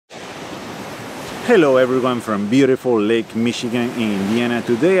Hello everyone from beautiful Lake Michigan in Indiana.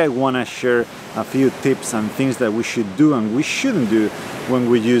 Today I want to share a few tips and things that we should do and we shouldn't do when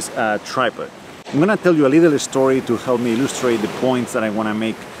we use a tripod. I'm going to tell you a little story to help me illustrate the points that I want to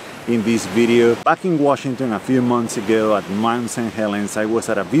make in this video. Back in Washington a few months ago at Mount St. Helens, I was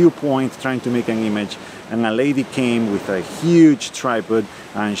at a viewpoint trying to make an image, and a lady came with a huge tripod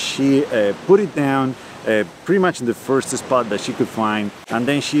and she put it down pretty much in the first spot that she could find, and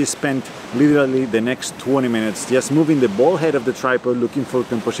then she spent literally the next 20 minutes just moving the ball head of the tripod looking for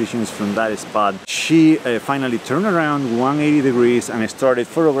compositions from that spot. She finally turned around 180 degrees and started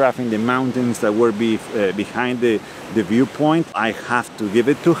photographing the mountains that were behind the viewpoint. I have to give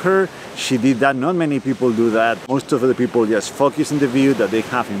it to her. She did that. Not many people do that. Most of the people just focus on the view that they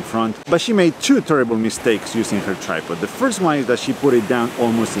have in front. But she made two terrible mistakes using her tripod. The first one is that she put it down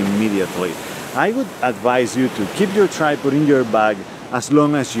almost immediately. I would advise you to keep your tripod in your bag as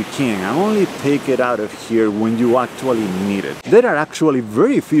long as you can and only take it out of here when you actually need it. There are actually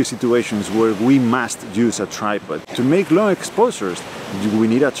very few situations where we must use a tripod. To make long exposures, we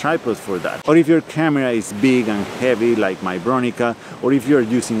need a tripod for that. Or if your camera is big and heavy like my Bronica, or if you're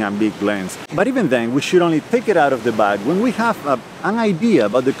using a big lens. But even then, we should only take it out of the bag when we have an idea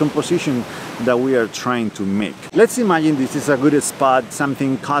about the composition that we are trying to make. Let's imagine this is a good spot,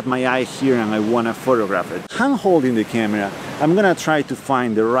 something caught my eye here and I want to photograph it. Hand holding the camera, I'm gonna try to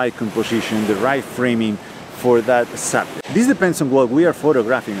find the right composition, the right framing for that subject. This depends on what we are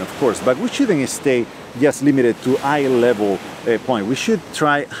photographing, of course, but we shouldn't stay just limited to eye level point. We should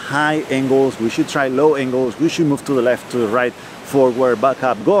try high angles, we should try low angles, we should move to the left, to the right, forward, back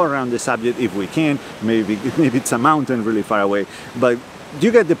up, go around the subject if we can. Maybe it's a mountain really far away, but you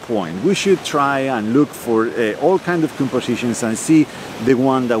get the point. We should try and look for all kinds of compositions and see the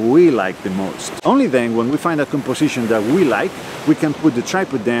one that we like the most. Only then, when we find a composition that we like, we can put the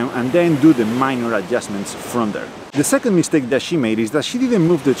tripod down and then do the minor adjustments from there. The second mistake that she made is that she didn't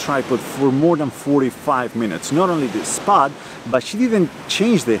move the tripod for more than 45 minutes. Not only the spot, but she didn't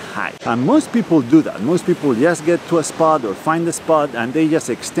change the height. And most people do that. Most people just get to a spot or find a spot and they just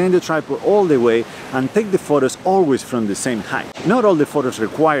extend the tripod all the way and take the photos always from the same height. Not all the photos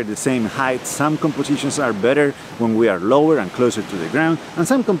require the same height. Some compositions are better when we are lower and closer to the ground, and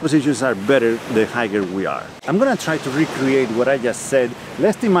some compositions are better the higher we are. I'm gonna try to recreate what I just said.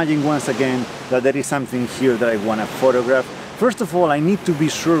 Let's imagine once again that there is something here that I want to photograph. First of all, I need to be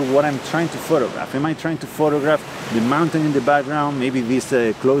sure what I'm trying to photograph. Am I trying to photograph the mountain in the background, maybe this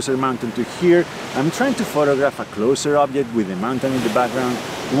closer mountain to here? I'm trying to photograph a closer object with the mountain in the background.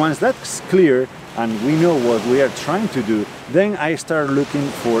 Once that's clear and we know what we are trying to do, then I start looking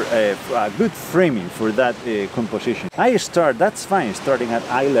for a good framing for that composition. That's fine, starting at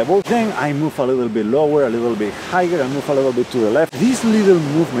eye level, then I move a little bit lower, a little bit higher, and move a little bit to the left. These little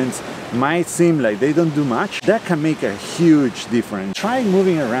movements might seem like they don't do much. That can make a huge difference. Try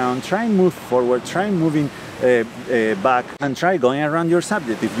moving around, try and move forward, try moving back, and try going around your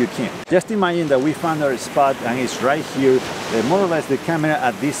subject if you can. Just imagine that we found our spot and it's right here, more or less the camera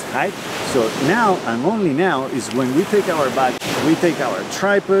at this height. So now, and only now, is when we take our bag, we take our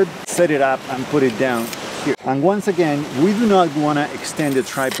tripod, set it up and put it down here. And once again, we do not want to extend the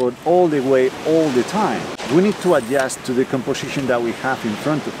tripod all the way all the time. We need to adjust to the composition that we have in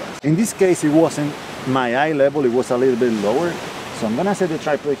front of us. In this case, it wasn't my eye level, it was a little bit lower. So I'm gonna set the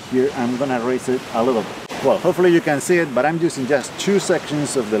tripod here, I'm gonna raise it a little bit. Well, hopefully you can see it, but I'm using just two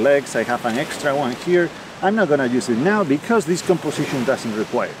sections of the legs. I have an extra one here. I'm not gonna use it now because this composition doesn't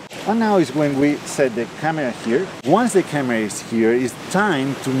require it. And now is when we set the camera here. Once the camera is here, it's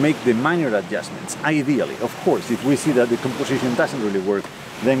time to make the minor adjustments. Ideally, of course, if we see that the composition doesn't really work,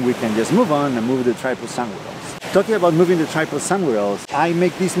 then we can just move on and move the tripod somewhere else. Talking about moving the tripod somewhere else, I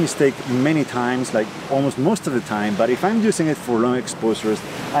make this mistake many times, like almost most of the time, but if I'm using it for long exposures,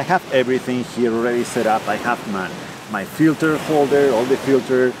 I have everything here already set up. I have my filter holder, all the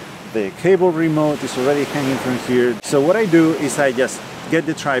filter, the cable remote is already hanging from here. So what I do is I just get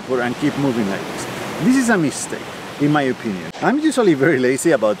the tripod and keep moving like this. This is a mistake, in my opinion. I'm usually very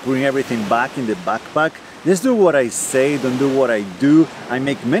lazy about putting everything back in the backpack. Just do what I say, don't do what I do. I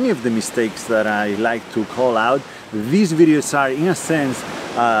make many of the mistakes that I like to call out. These videos are, in a sense,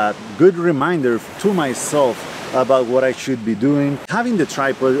 a good reminder to myself about what I should be doing. Having the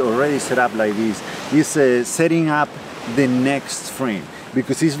tripod already set up like this is setting up the next frame,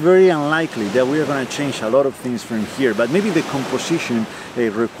 because it's very unlikely that we are going to change a lot of things from here, but maybe the composition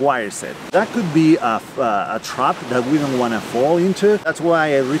requires it. That could be a trap that we don't want to fall into. That's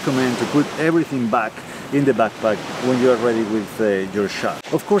why I recommend to put everything back in the backpack when you are ready with your shot.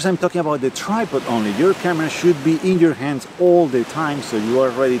 Of course, I'm talking about the tripod only. Your camera should be in your hands all the time, so you are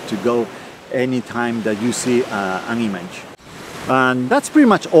ready to go anytime that you see an image. And that's pretty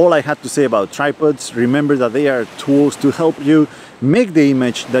much all I had to say about tripods. Remember that they are tools to help you make the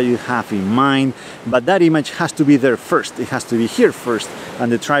image that you have in mind, but that image has to be there first. It has to be here first,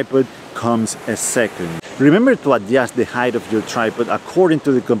 and the tripod comes a second. Remember to adjust the height of your tripod according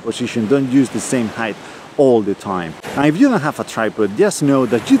to the composition. Don't use the same height all the time. And if you don't have a tripod, just know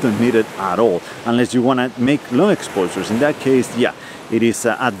that you don't need it at all, unless you want to make long exposures. In that case, yeah, it is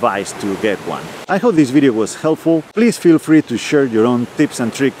advised to get one. I hope this video was helpful. Please feel free to share your own tips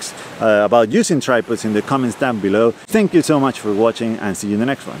and tricks about using tripods in the comments down below. Thank you so much for watching, and see you in the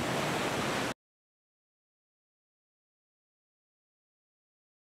next one.